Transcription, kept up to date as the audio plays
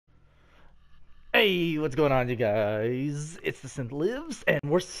Hey, what's going on, you guys? It's the Synth Lives, and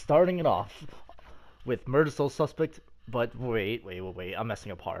we're starting it off with Murder Soul Suspect. But wait, I'm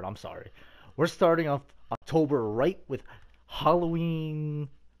messing up hard. I'm sorry. We're starting off October right with Halloween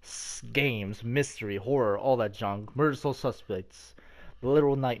games, mystery, horror, all that junk. Murder Soul Suspects,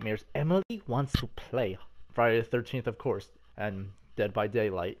 Literal Nightmares. Emily wants to play Friday the 13th, of course, and Dead by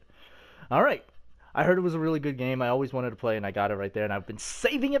Daylight. All right. I heard it was a really good game. I always wanted to play, and I got it right there, and I've been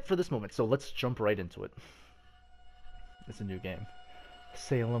saving it for this moment. So let's jump right into it. It's a new game.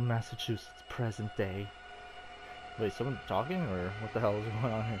 Salem, Massachusetts, present day. Wait, someone talking, or what the hell is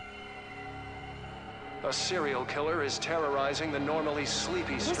going on here? A serial killer is terrorizing the normally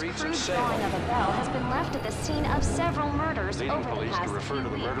sleepy streets of This crude Salem. drawing of a bell has been left at the scene of several murders Leading over the police past to refer few to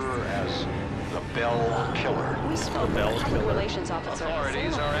the weeks. murderer as the Bell Killer. We spoke with Bell a public Killer. relations officer.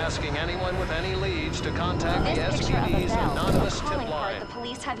 Authorities are asking anyone with any leads to contact This the picture of a SPD's bell, anonymous a tip calling card line. the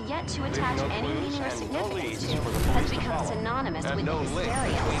police have yet to attach no any clues meaning or and significance leads to, for the has police to become follow. synonymous And with no the link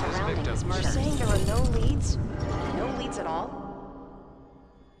hysteria between his surrounding victims. this murder. You're saying there are no leads? No leads at all?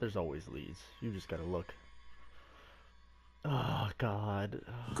 There's always leads. You just gotta look. Oh, God.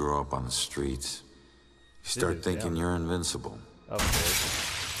 Grow up on the streets. You start is, thinking yeah. you're invincible. Of course.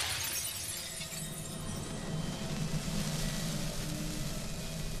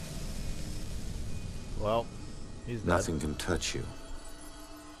 Well, he's dead. Nothing can touch you.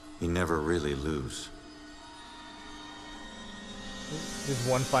 You never really lose. His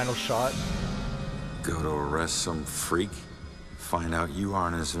one final shot. Go to arrest some freak, find out you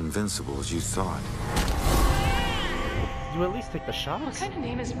aren't as invincible as you thought. You at least take the What shots. kind of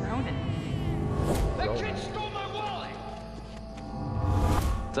name is Ronan? That kid stole my wallet!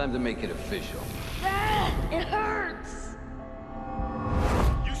 Time to make it official. It hurts!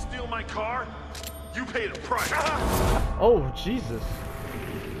 You steal my car? You paid a price. Oh, Jesus.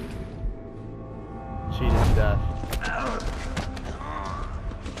 Cheating to death.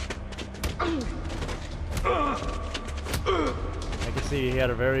 I can see he had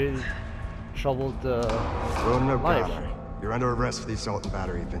a very troubled Ronan life. O'Connor, you're under arrest for the assault and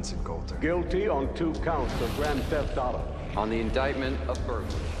battery of Vincent Coulter. Guilty on 2 counts of grand theft auto. On the indictment of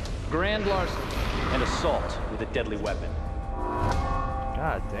burglary. Grand larceny and assault with a deadly weapon.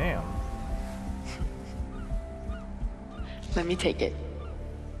 God damn. Let me take it.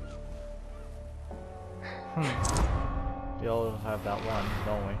 We all have that one,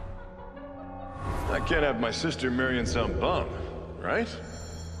 don't we? I can't have my sister marrying some bum, right?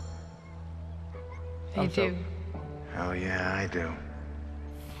 They do. Hell yeah, I do.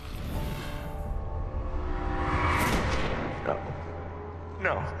 No.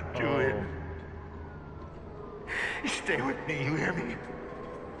 No, Julian. Stay with me, you hear me?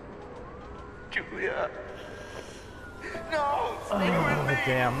 Julia. No, stay with me.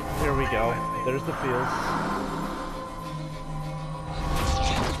 Damn. Here we go. There's the feels.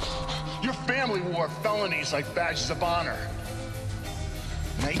 Your family wore felonies like badges of honor.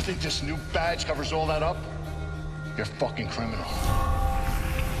 Now you think this new badge covers all that up? You're a fucking criminal.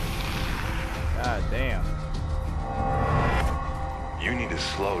 God damn. You need to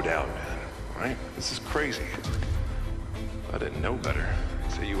slow down, man. Right? This is crazy. I didn't know better.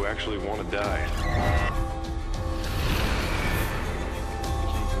 So you actually want to die.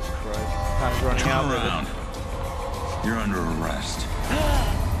 Jesus Christ. Time's running out. around. You're under arrest.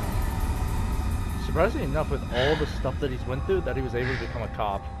 Surprisingly enough, with all the stuff that he's went through, that he was able to become a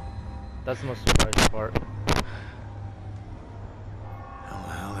cop. That's the most surprising part. How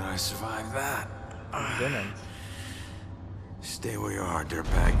the hell did I survive that? He didn't. Stay where you are,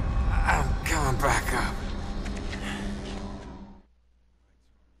 dirtbag. I'm coming back up.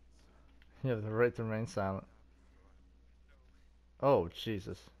 You have the right to remain silent. Oh,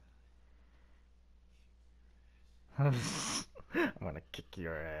 Jesus. I'm gonna kick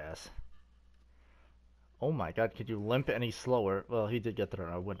your ass. Oh my God, could you limp any slower? Well, he did get through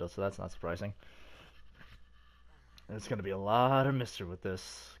our window, so that's not surprising. There's gonna be a lot of mystery with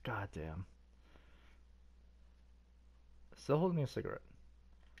this. God damn. Still holding a cigarette.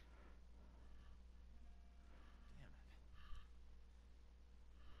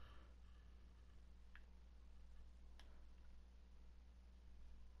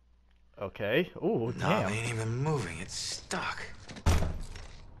 Okay. Ooh, No, damn. it ain't even moving. It's stuck.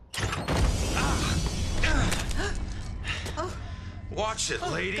 Watch it,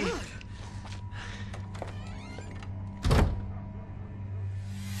 lady.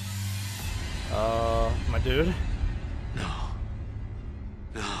 My dude. No.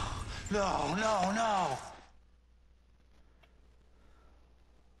 No.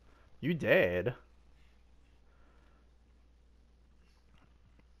 You dead.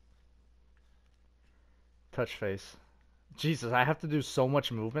 Touch face. Jesus, I have to do so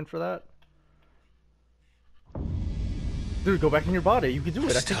much movement for that. Dude, go back in your body. You can do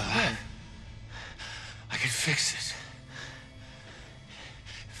it. I think you can. I can fix it.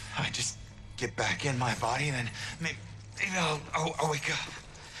 If I just get back in my body, then maybe I'll wake up.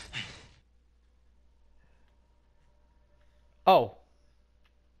 Oh.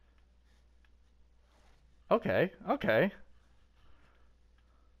 Okay, okay.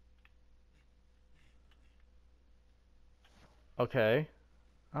 Okay.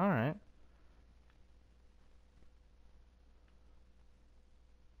 Alright.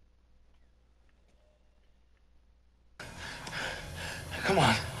 Come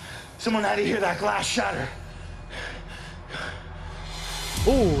on. Someone had to hear that glass shatter.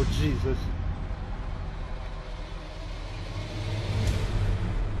 Oh, Jesus.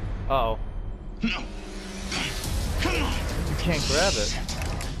 Uh-oh. No. Come on. You can't grab it.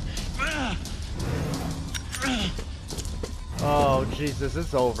 Oh, Jesus,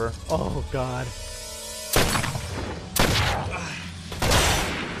 it's over. Oh, God.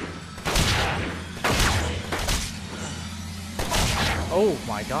 Oh,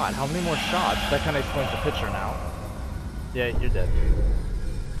 my God. How many more shots? That kind of explains the picture now. Yeah, you're dead.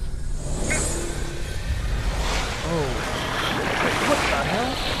 Oh, shit. What the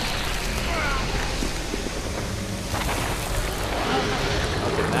hell?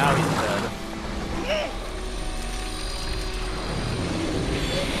 Okay, now he's dead.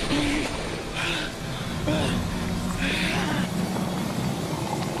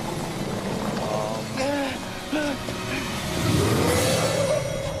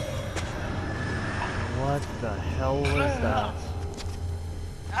 What the hell was that?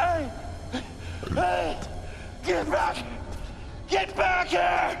 Hey! Get back! Get back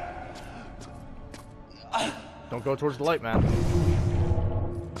here! Don't go towards the light, man.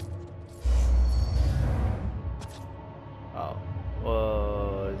 Oh.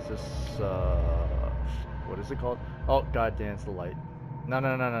 Is this, what is it called? Oh, God, dance the light. No,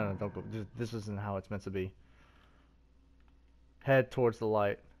 don't go. This isn't how it's meant to be. Head towards the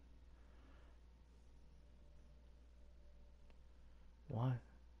light. What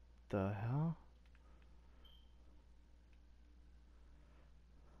the hell?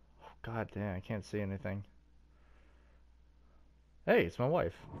 Oh, God damn, I can't see anything. Hey, it's my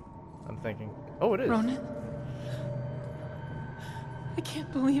wife. I'm thinking. Oh, it is. Ronan? I can't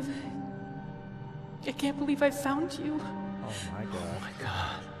believe it. I can't believe I found you. Oh my God. Oh my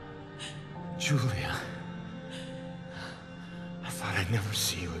God. Julia. I thought I'd never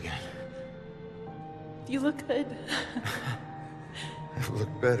see you again. You look good. I've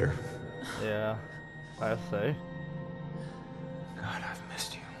looked better. Yeah, I say. God, I've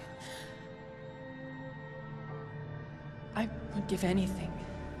missed you. I would give anything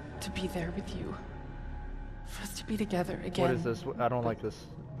to be there with you. For us to be together again. What is this? I don't like this.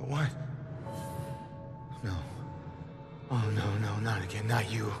 What? No. Oh, no, not again.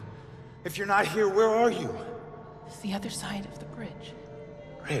 Not you. If you're not here, where are you? It's the other side of the bridge.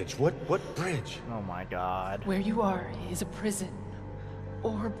 Bridge? What bridge? Oh my God. Where you are is a prison.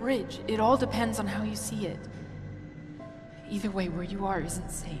 Or a bridge. It all depends on how you see it. Either way, where you are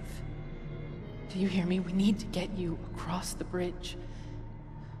isn't safe. Do you hear me? We need to get you across the bridge.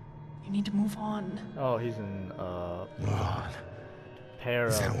 You need to move on. Oh, he's in, Move on. Para.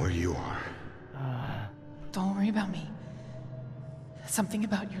 Is that where you are? Don't worry about me. Something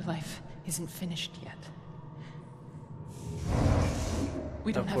about your life isn't finished yet.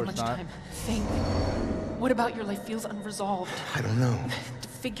 We don't have much time. Think. What about your life feels unresolved? I don't know. To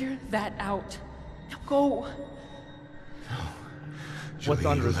figure that out. Now go. No. What's Julia,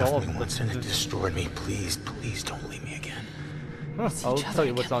 unresolved? You left me once and it destroyed me. Please don't leave me again. I'll tell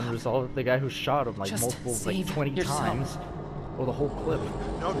you what's unresolved. The guy who shot him like Just multiple, like save 20 yourself. times. Or the whole clip.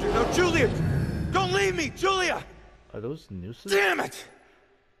 No, Julia! Don't leave me, Julia! Are those nooses? Damn it!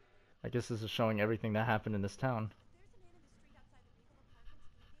 I guess this is showing everything that happened in this town.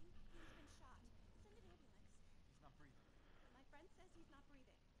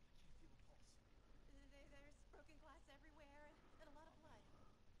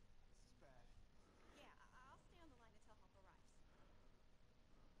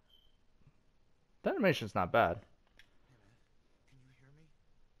 The animation's not bad. Can you hear me?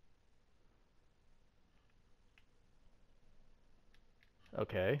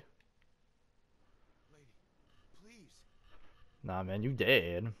 Okay. Lady, please. Nah, man, you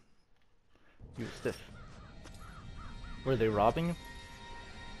dead. You stiff. Were they robbing him?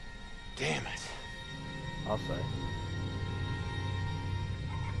 Damn it. I'll say.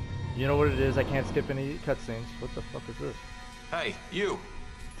 You know what it is? I can't skip any cutscenes. What the fuck is this? Hey, you!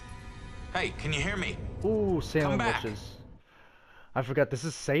 Hey, can you hear me? Ooh, Salem Come back. witches. I forgot this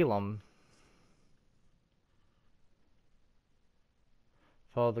is Salem.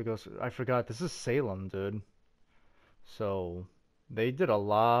 Follow the ghost. I forgot this is Salem, dude. So they did a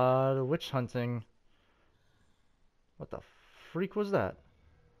lot of witch hunting. What the freak was that?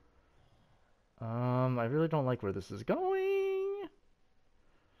 I really don't like where this is going.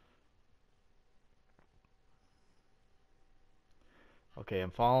 Okay,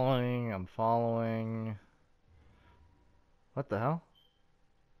 I'm following. What the hell?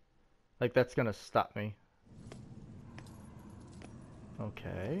 Like, that's gonna stop me.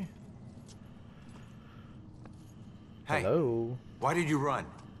 Okay. Hey, hello? Why did you run?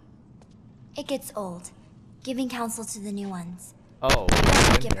 It gets old, giving counsel to the new ones. Oh, Don't make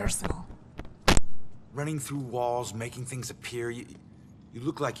in it here. personal. Running through walls, making things appear. You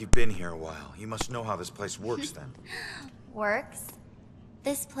look like you've been here a while. You must know how this place works then. Works?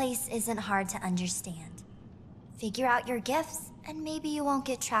 This place isn't hard to understand. Figure out your gifts, and maybe you won't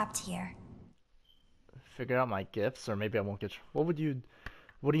get trapped here. Figure out my gifts, or maybe I won't get. What do you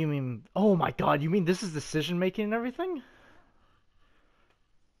mean? Oh my god, you mean this is decision making and everything?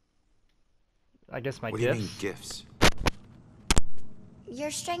 I guess my What gifts. do you mean gifts? Your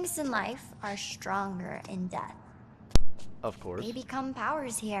strengths in life are stronger in death. Of course. They become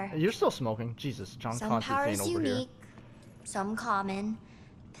powers here. You're still smoking. Jesus, John Some Constantine powers over unique, here. some common.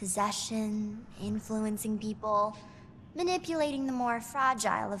 Possession, influencing people, manipulating the more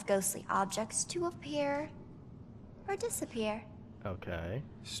fragile of ghostly objects to appear or disappear. Okay.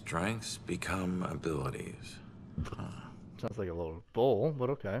 Strengths become abilities. Sounds like a little bull, but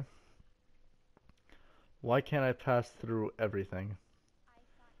okay. Why can't I pass through everything?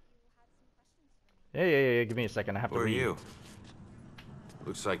 Yeah, give me a second. I have to Who are read. you?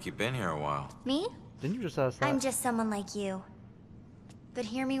 Looks like you've been here a while. Me? Didn't you just ask that? I'm just someone like you. But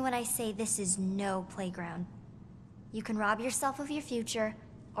hear me when I say this is no playground. You can rob yourself of your future,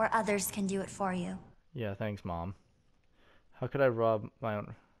 or others can do it for you. Yeah, thanks, Mom. How could I rob my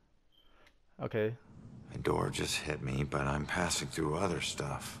own... Okay. A door just hit me, but I'm passing through other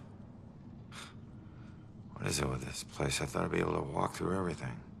stuff. What is it with this place? I thought I'd be able to walk through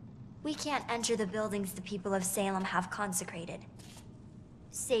everything. We can't enter the buildings the people of Salem have consecrated.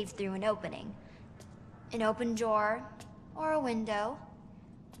 Save through an opening. An open door, or a window.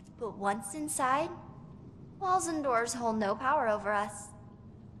 But once inside, walls and doors hold no power over us.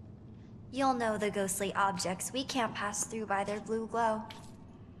 You'll know the ghostly objects we can't pass through by their blue glow.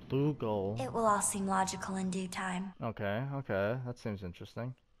 Blue gold. It will all seem logical in due time. Okay, that seems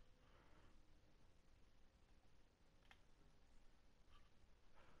interesting.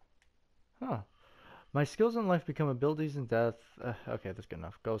 Huh. My skills in life become abilities in death. Okay, that's good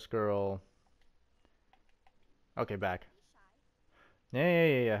enough. Ghost girl. Okay, back.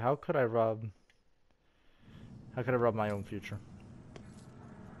 Yeah. How could I rob my own future?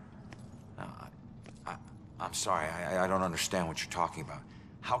 I'm sorry, I don't understand what you're talking about.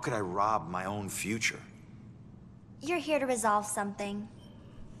 How could I rob my own future? You're here to resolve something.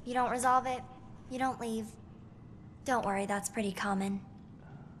 You don't resolve it, you don't leave. Don't worry, that's pretty common.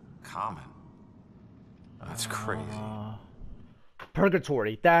 Common? That's crazy.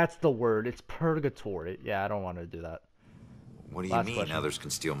 Purgatory. That's the word. It's purgatory. Yeah, I don't want to do that. What do you mean question. Others can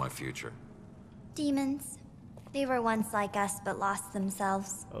steal my future? Demons. They were once like us, but lost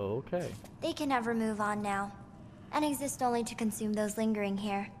themselves. Okay. They can never move on now, and exist only to consume those lingering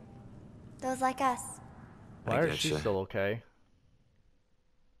here. Those like us. Why is she still okay?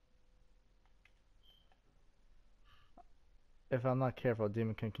 If I'm not careful, a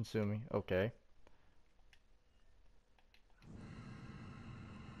demon can consume me. Okay.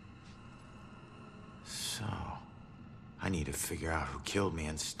 So, I need to figure out who killed me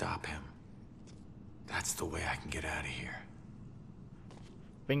and stop him. That's the way I can get out of here.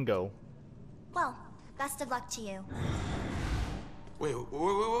 Bingo. Well, best of luck to you.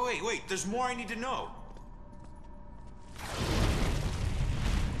 Wait. There's more I need to know.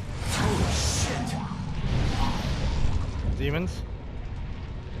 Holy shit. Demons?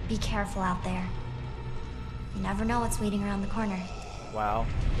 Be careful out there. You never know what's waiting around the corner. Wow.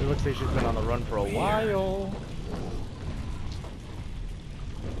 It looks like she's been on the run for a while.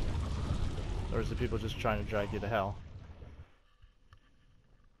 Or is it people just trying to drag you to hell?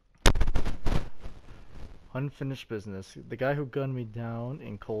 Unfinished business. The guy who gunned me down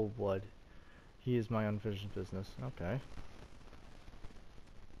in cold blood. He is my unfinished business. Okay.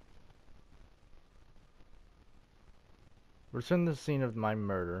 Return to the scene of my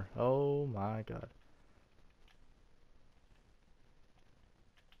murder. Oh my god.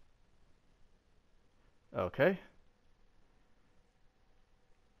 Okay.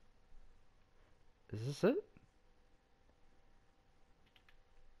 Is this it?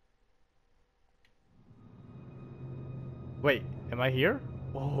 Wait, am I here?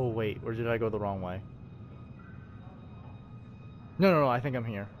 Oh, wait, or did I go the wrong way? No, I think I'm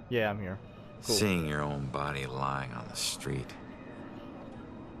here. Yeah, I'm here. Cool. Seeing your own body lying on the street.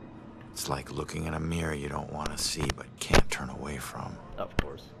 It's like looking in a mirror you don't want to see but can't turn away from. Of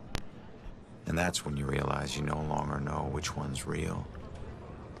course. And that's when you realize you no longer know which one's real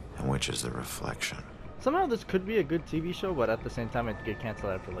and which is the reflection. Somehow this could be a good TV show, but at the same time it'd get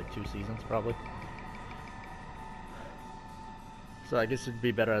canceled after like 2 seasons probably. So I guess it'd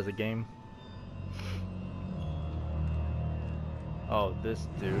be better as a game. Oh, this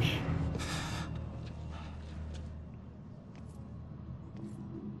douche.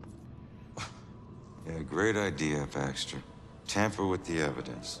 Yeah, great idea, Baxter. Tamper with the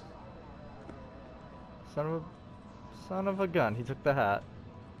evidence. Son of a gun. He took the hat.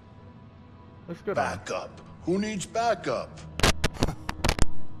 Looks good. Backup. Who needs backup?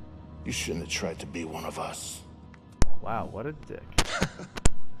 You shouldn't have tried to be one of us. Wow, what a dick.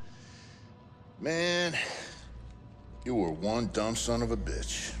 Man, you were one dumb son of a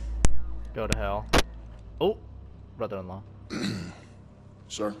bitch. Go to hell. Oh, brother-in-law.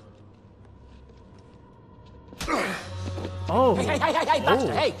 Sir? Oh. Hey,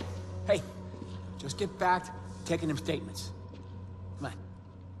 Baxter, Oh. hey. Just get back to taking them statements. Come on.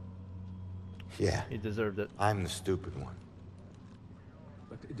 Yeah. He deserved it. I'm the stupid one.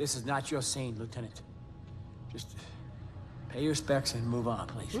 Look, this is not your scene, Lieutenant. Just pay your respects and move on,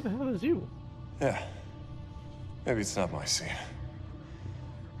 please. Who the hell is you? Yeah. Maybe it's not my scene.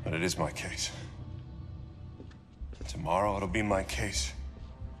 But it is my case. Tomorrow it'll be my case.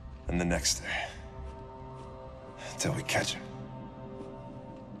 And the next day. Until we catch him.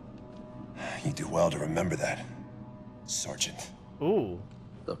 You do well to remember that, Sergeant. Ooh.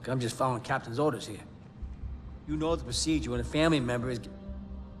 Look, I'm just following Captain's orders here. You know the procedure when a family member is...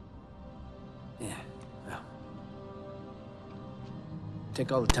 Yeah, well...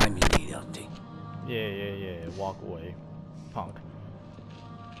 Take all the time you need, LT. Yeah. Walk away. Punk.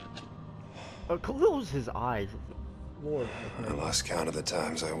 Close his eyes. Lord. I lost count of the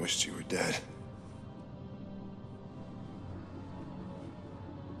times I wished you were dead.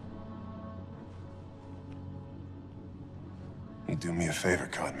 You do me a favor,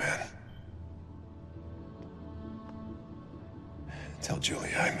 con man. Tell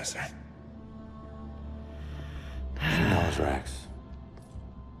Julie I miss her. She knows, Rex.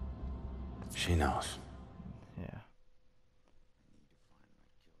 She knows. Yeah.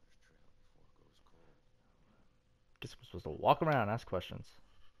 Guess we're supposed to walk around and ask questions.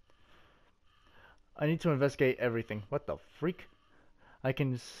 I need to investigate everything. What the freak? I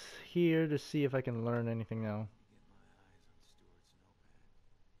can hear to see if I can learn anything now.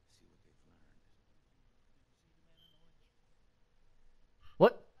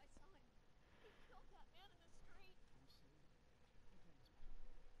 What?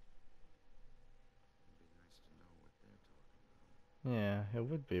 Yeah, it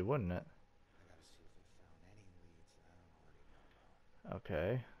would be, wouldn't it?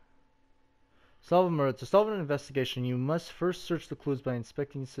 Okay. Solve a murder. To solve an investigation, you must first search the clues by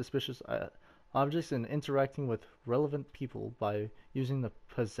inspecting suspicious objects and interacting with relevant people by using the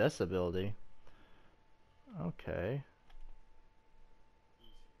possess ability. Okay.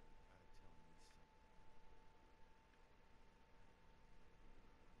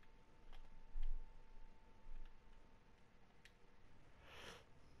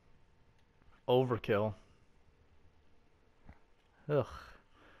 Overkill. Ugh.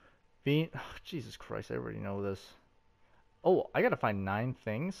 Oh, Jesus Christ, I already know this. Oh, I gotta find 9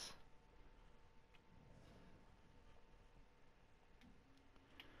 things?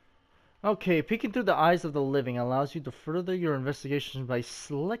 Okay, peeking through the eyes of the living allows you to further your investigation by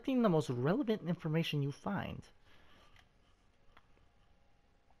selecting the most relevant information you find.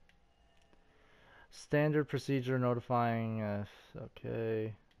 Standard procedure notifying,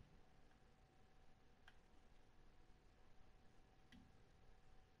 okay.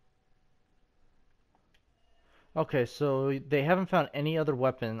 Okay, so they haven't found any other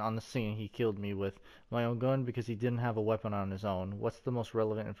weapon on the scene he killed me with. My own gun because he didn't have a weapon on his own. What's the most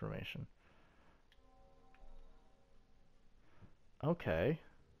relevant information? Okay.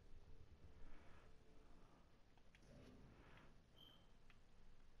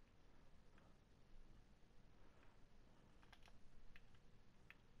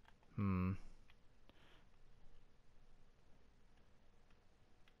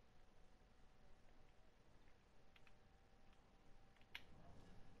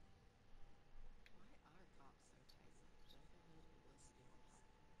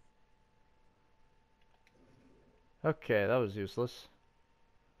 Okay, that was useless.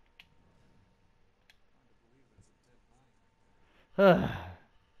 Oh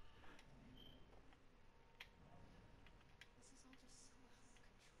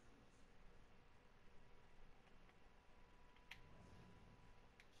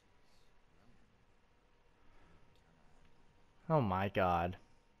my god.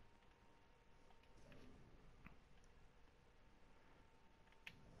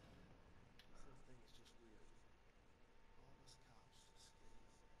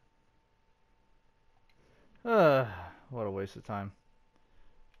 What a waste of time.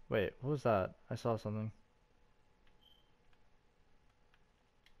 Wait, what was that? I saw something.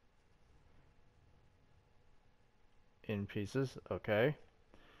 In pieces, okay.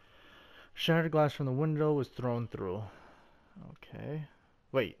 Shattered glass from the window was thrown through. Okay.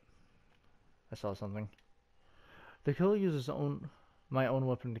 Wait. I saw something. The killer uses my own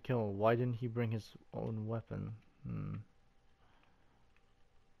weapon to kill. Why didn't he bring his own weapon?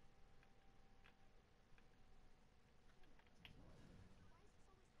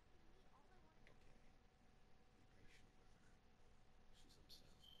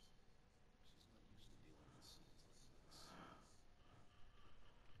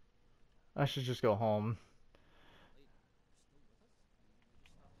 I should just go home.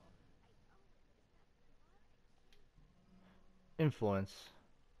 Influence.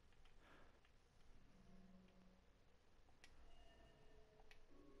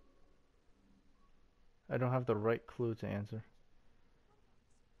 I don't have the right clue to answer.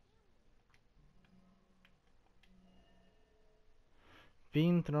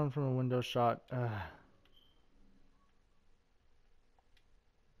 Being thrown from a window shot.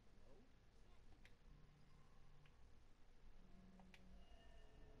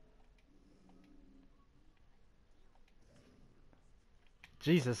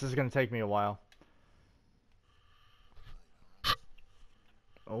 Jesus, this is gonna take me a while.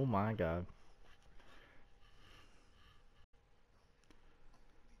 Oh my god.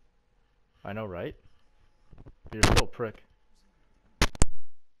 I know, right? You're still a prick.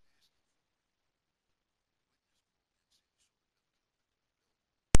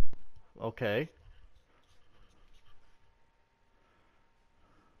 Okay.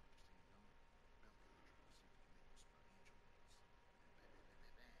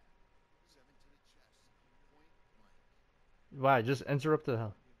 Why? Just interrupt the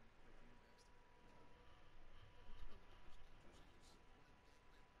hell.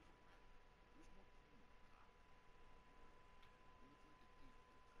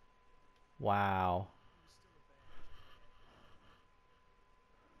 Wow.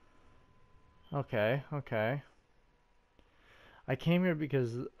 Okay, okay. I came here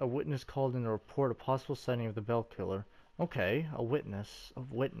because a witness called in to report a possible sighting of the Bell Killer. Okay, a witness. A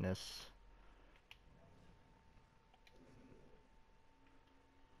witness.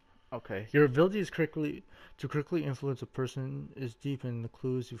 Okay. Your ability is to quickly influence a person is deep in the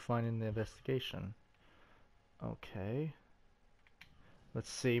clues you find in the investigation. Okay. Let's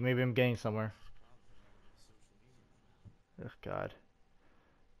see. Maybe I'm getting somewhere. Oh god.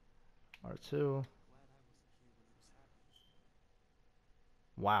 R2.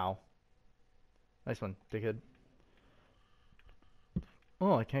 Wow. Nice one, dickhead.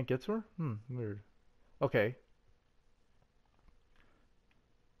 Oh, I can't get to her? Weird. Okay.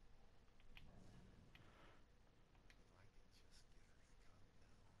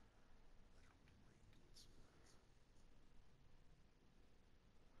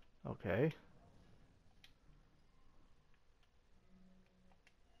 Okay.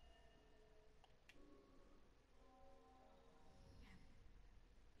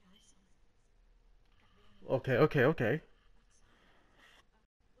 Okay, okay, okay.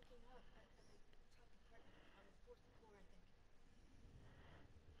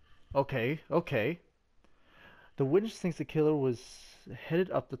 Okay, okay. The witness thinks the killer was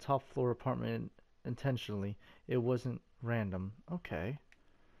headed up the top floor apartment intentionally. It wasn't random. Okay.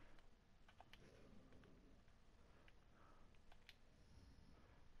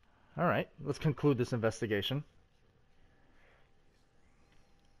 Alright, let's conclude this investigation.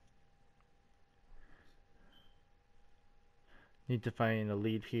 Need to find a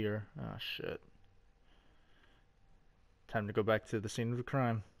lead here. Ah, shit. Time to go back to the scene of the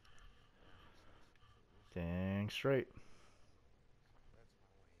crime. Dang straight.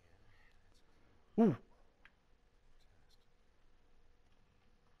 Ooh!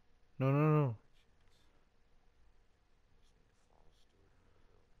 No, no, no.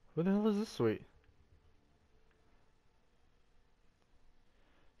 Who the hell is this suite?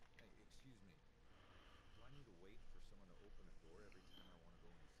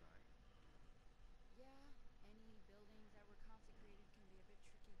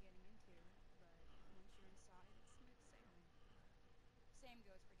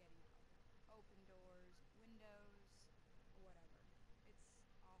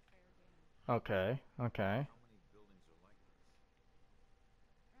 Okay, okay.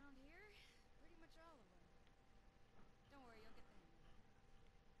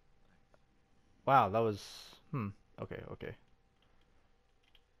 Wow, that was... Okay, okay.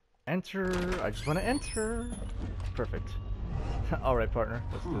 Enter. I just want to enter. Perfect. Alright, partner.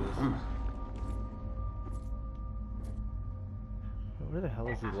 Let's do this. Where the hell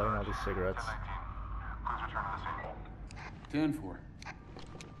is he lighting all these cigarettes? 10-4.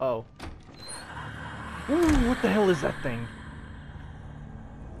 Oh. Ooh, what the hell is that thing?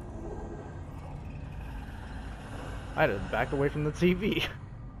 I had to back away from the TV.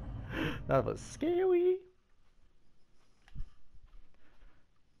 That was scary.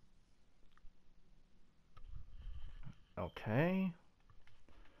 Okay.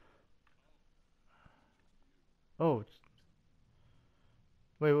 Oh.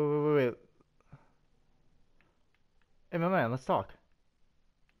 Wait. Hey, my man, let's talk.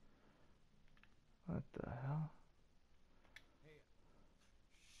 What the hell?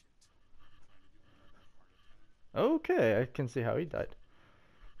 Okay, I can see how he died.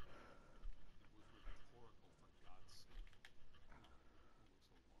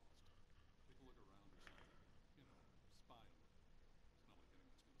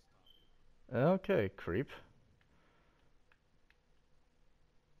 Okay, creep.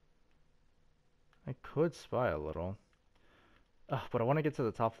 I could spy a little. But I want to get to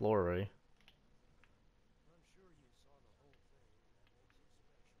the top floor already.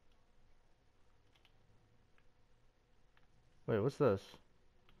 Wait, what's this?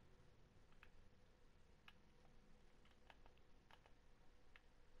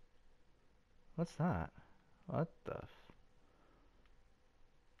 What's that? What the f...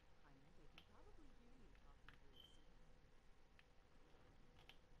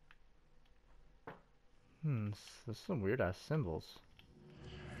 There's some weird ass symbols.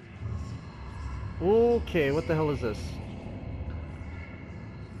 Okay, what the hell is this?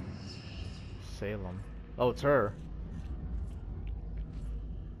 Salem. Oh, it's her.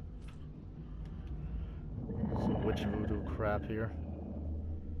 Some witch voodoo crap here.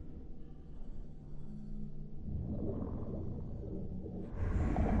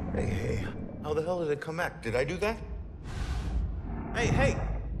 Hey, how the hell did it come back? Did I do that? Hey,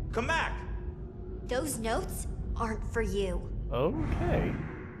 come back! Those notes aren't for you. Okay.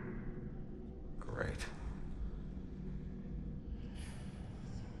 Great.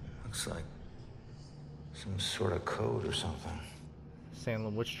 Looks like some sort of code or something.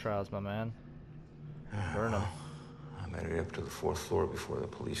 Salem witch trials, my man. Burn them. I made it up to the 4th floor before the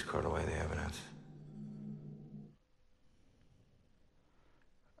police cart away the evidence.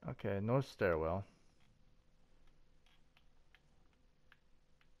 Okay, no stairwell.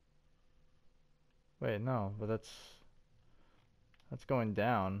 Wait, no, but that's going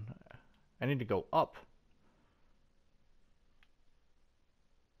down. I need to go up.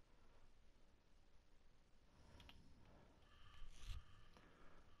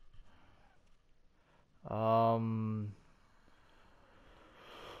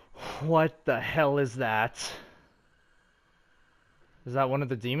 What the hell is that? Is that one of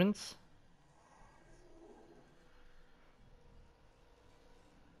the demons?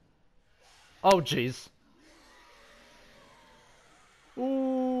 Oh, jeez.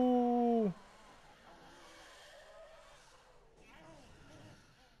 Ooh.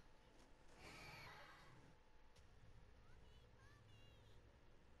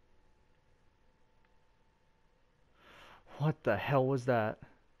 What the hell was that?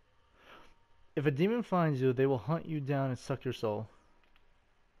 If a demon finds you, they will hunt you down and suck your soul.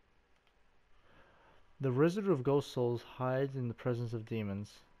 The residue of ghost souls hides in the presence of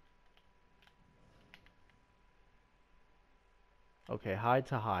demons. Okay, hide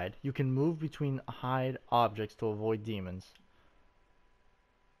to hide. You can move between hide objects to avoid demons.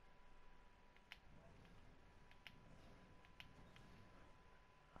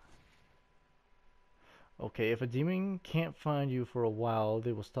 Okay, if a demon can't find you for a while,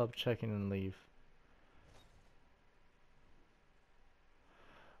 they will stop checking and leave.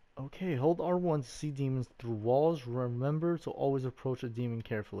 Okay, hold R1 to see demons through walls. Remember to always approach a demon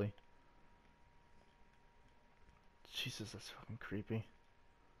carefully. Jesus, that's fucking creepy.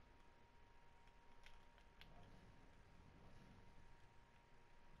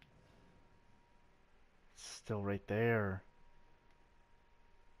 It's still right there.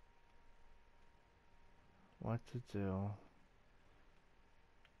 What to do?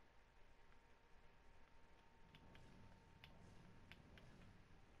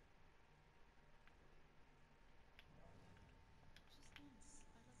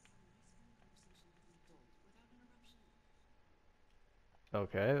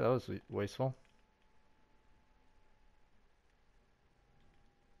 Okay, that was wasteful.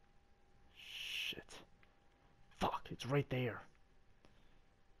 Shit. Fuck, it's right there.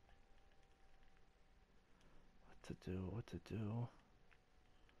 What to do, what to do.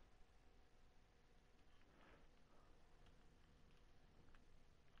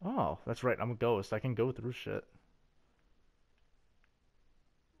 Oh, that's right, I'm a ghost. I can go through shit.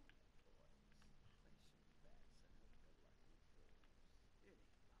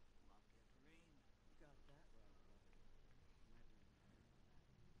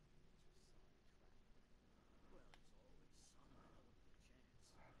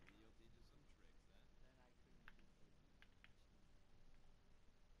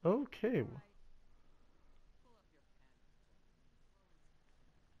 Okay.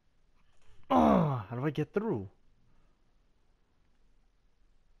 Oh, how do I get through?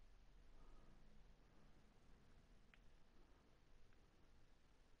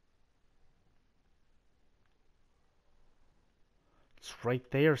 It's right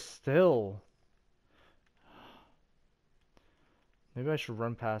there still. Maybe I should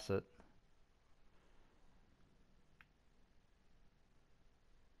run past it.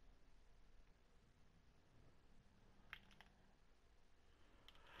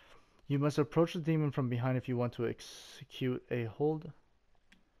 You must approach the demon from behind if you want to execute a hold.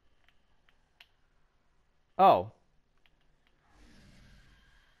 Oh.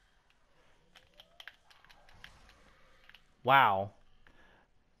 Wow.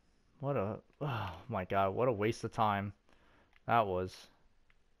 What a... Oh my god, what a waste of time that was.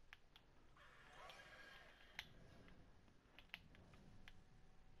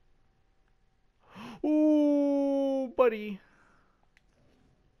 Ooh, buddy.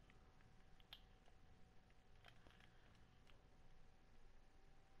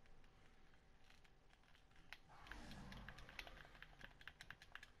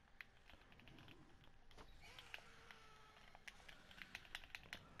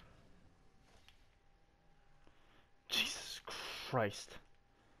 Jesus Christ.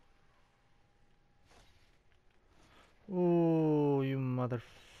 Ooh, you mother...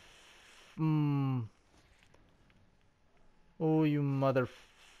 Oh, you mother...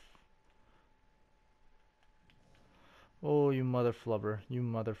 Oh, you mother flubber. You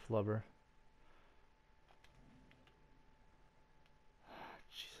mother flubber.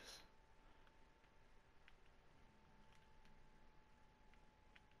 Jesus.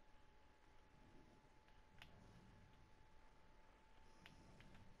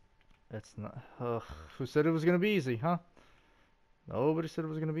 It's not... Ugh. Who said it was gonna be easy, huh? Nobody said it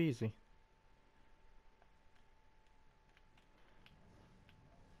was gonna be easy.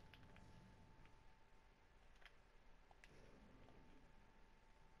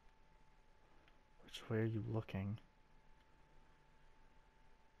 Which way are you looking?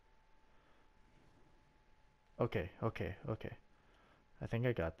 Okay, okay, okay. I think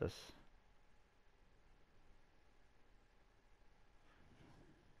I got this.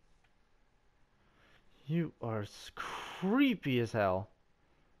 You are creepy as hell.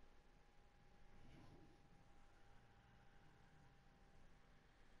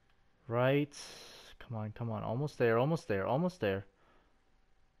 Right. Come on, come on. Almost there, almost there, almost there.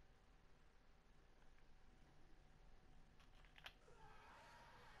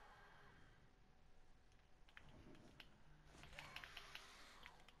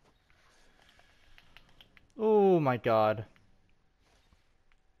 Oh my god.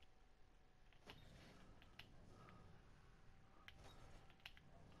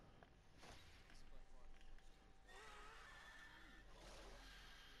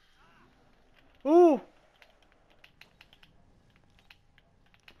 Ooh!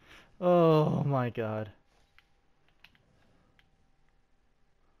 Oh my god.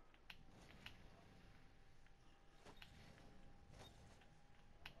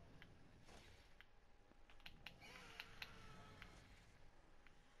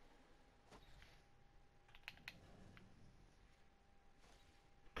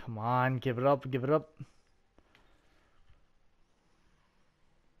 Come on, give it up, give it up.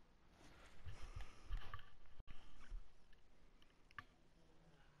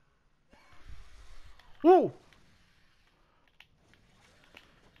 Woo!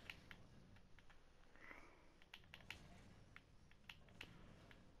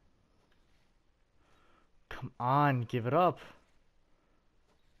 Come on, give it up.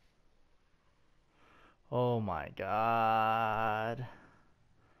 Oh my god.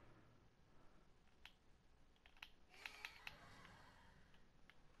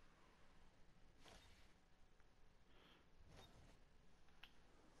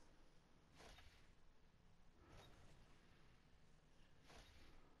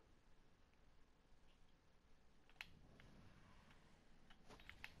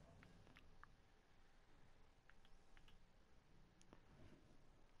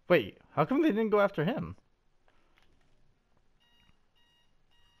 Wait, how come they didn't go after him?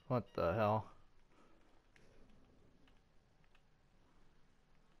 What the hell?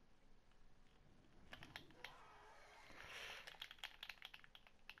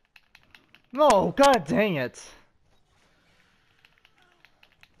 No, god dang it.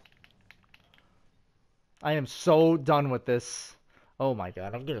 I am so done with this. Oh my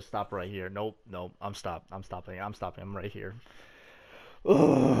god, I'm gonna stop right here. Nope, nope, I'm stopping, I'm right here.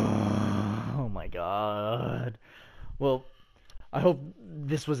 Oh my god. Well, I hope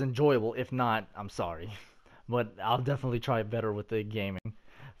this was enjoyable. If not, I'm sorry. But I'll definitely try better with the gaming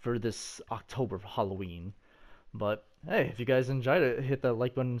for this October Halloween. But hey, if you guys enjoyed it, hit that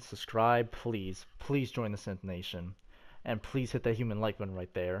like button, subscribe, please. Please join the Synth Nation. And please hit that human like button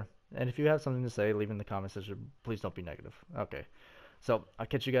right there. And if you have something to say, leave in the comment section. Please don't be negative. Okay. So, I'll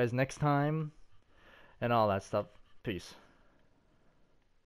catch you guys next time. And all that stuff. Peace.